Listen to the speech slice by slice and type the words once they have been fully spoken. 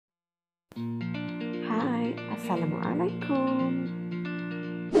Assalamualaikum.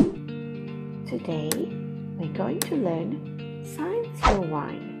 Today we're going to learn Science Year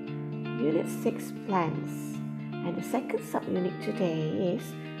 1, Unit 6 Plants, and the second subunit today is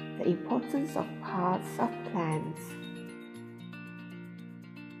the importance of parts of plants.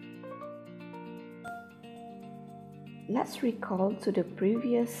 Let's recall to the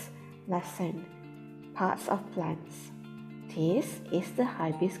previous lesson, parts of plants. This is the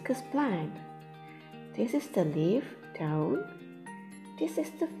hibiscus plant. This is the leaf, daun. This is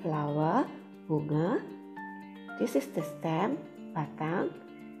the flower, bunga. This is the stem, batang.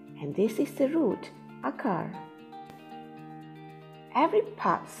 And this is the root, akar. Every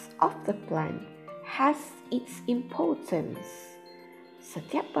part of the plant has its importance.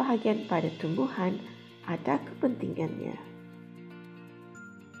 Setiap bahagian pada tumbuhan ada kepentingannya.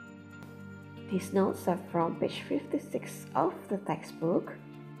 These notes are from page 56 of the textbook.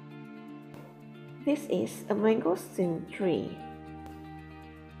 This is a mangosteen tree.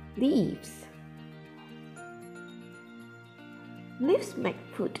 Leaves. Leaves make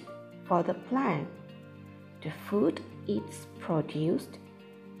food for the plant. The food is produced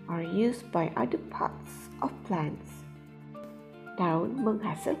or used by other parts of plants. Daun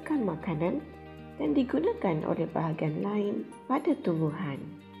menghasilkan makanan dan digunakan oleh bahagian lain pada tumbuhan.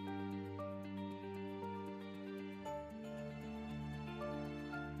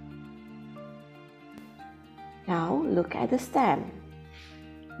 Now look at the stem.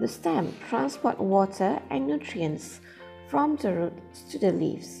 The stem transports water and nutrients from the roots to the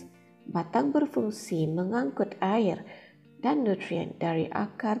leaves. Batang berfungsi mengangkut air dan nutrien dari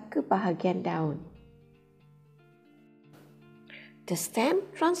akar ke bahagian daun. The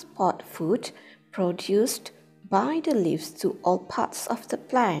stem transports food produced by the leaves to all parts of the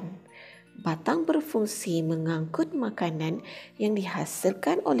plant. Batang berfungsi mengangkut makanan yang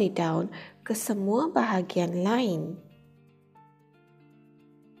dihasilkan oleh daun ke semua bahagian lain.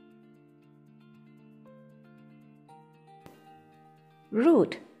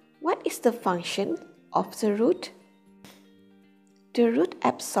 Root. What is the function of the root? The root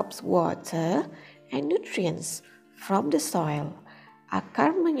absorbs water and nutrients from the soil.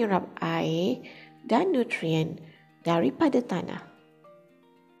 Akar menyerap air dan nutrien daripada tanah.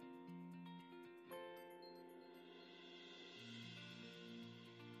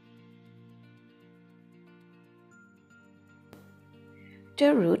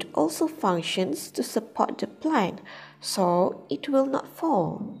 The root also functions to support the plant, so it will not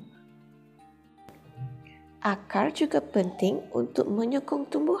fall. Akar juga penting untuk menyokong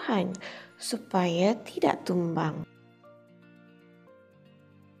tumbuhan supaya tidak tumbang.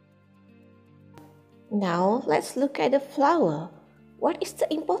 Now, let's look at the flower. What is the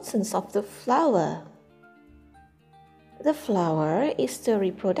importance of the flower? The flower is the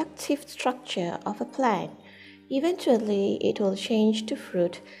reproductive structure of a plant. Eventually, it will change to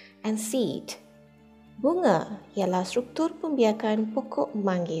fruit and seed. Bunga ialah struktur pembiakan pokok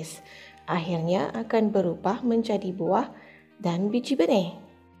manggis. Akhirnya akan berubah menjadi buah dan biji benih.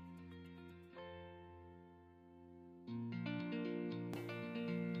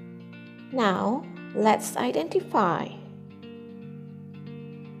 Now, let's identify.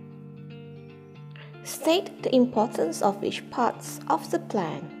 State the importance of each part of the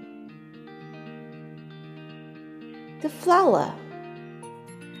plant. The flower,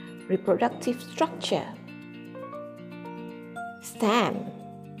 reproductive structure. Stem,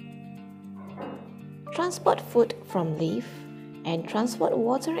 transport food from leaf and transport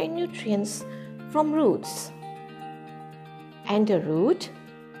water and nutrients from roots. And the root,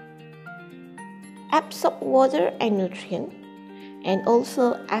 absorb water and nutrient and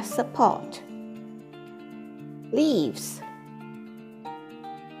also as support. Leaves,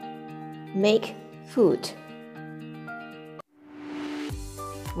 make food.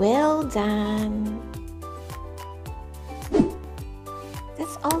 Well done!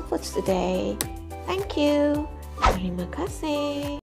 That's all for today. Thank you. Terima kasih.